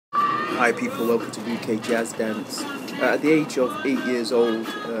Hi people, welcome to UK Jazz Dance. At the age of 8 years old,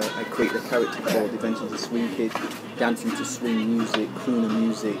 I created a character called Eventually Swing Kid, dancing to swing music, crooner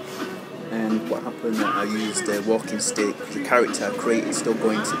music. And what happened, I used a walking stick. The character I created is still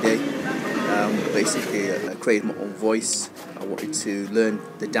going today. Basically, I created my own voice. I wanted to learn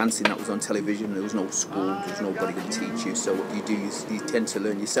the dancing that was on television. There was no school, there was nobody going to teach you. So what you do is you tend to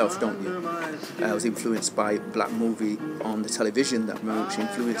learn yourself, don't you? I was influenced by a black movie on the television that very much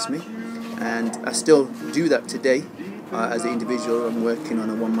influenced me. And I still do that today. As an individual, I'm working on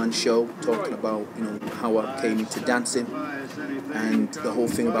a one-man show talking about how I came into dancing and the whole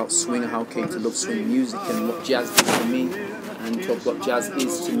thing about swing, how I came to love swing music and what jazz is to me, and talk what jazz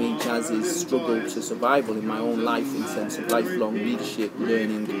is to me. Jazz is struggle to survival in my own life in sense of lifelong leadership,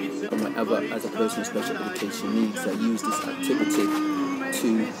 learning, and whatever as a person with special education needs. I use this activity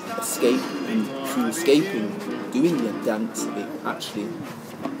to escape, and through escaping, doing the dance, it actually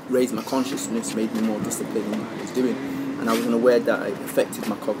raised my consciousness, made me more disciplined in what I was doing, and I wasn't aware that it affected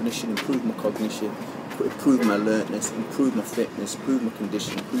my cognition, improved my cognition, improved my alertness, improved my fitness, improved my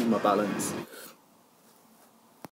condition, improved my balance.